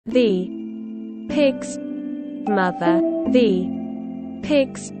the pig's mother, the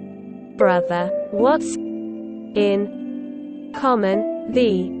pig's brother. What's in common?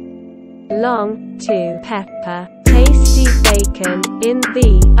 The long to Peppa, tasty bacon in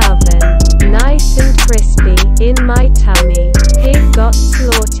the oven, nice and crispy in my tummy. Pig got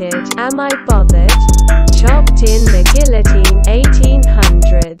slaughtered, am I bothered? Chopped in the guillotine,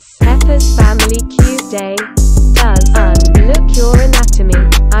 1800s. Peppa's family cute day does look your anatomy,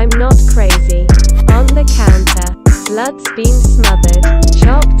 I'm not crazy. On the counter, blood's been smothered,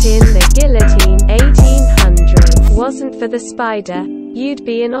 chopped in the guillotine, 1800s. Wasn't for the spider, you'd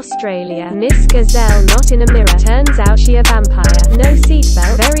be in Australia. Miss Gazelle not in a mirror, turns out she a vampire. No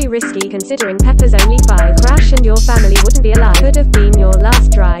seatbelt, very risky considering Peppa's only 5. Crash and your family wouldn't be alive. Could have been your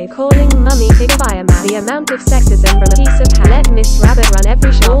last drive. Calling mummy pig a fireman. The amount of sexism from a piece of ham. Let Miss Rabbit run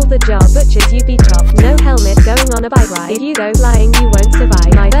every shop. All the job butchers you be chopped. No helmet going on a bike ride. If you go flying you won't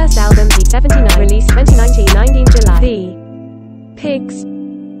survive. My first album P79, released 2019, 19 July. The pig's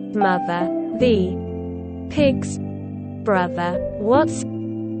mother, the pig's brother. What's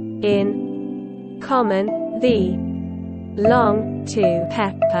in common? The long to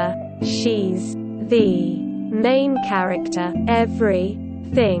Peppa, she's the main character.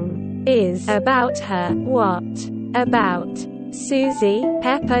 Everything is about her. What about Susie?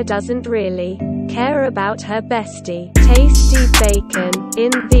 Peppa doesn't really care about her bestie. Tasty bacon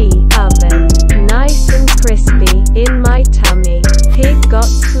in the oven, nice and crispy in my tummy. Pig got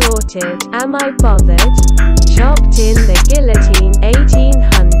slaughtered, am I bothered? Chopped in the guillotine,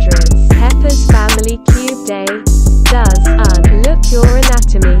 1800s. Peppa's family cube day does look your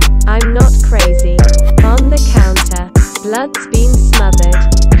anatomy, I'm not crazy. On the counter, blood's been smothered,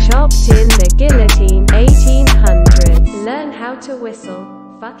 chopped in the guillotine, 1800s. Learn how to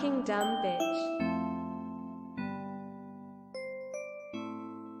whistle, fucking dumb bitch.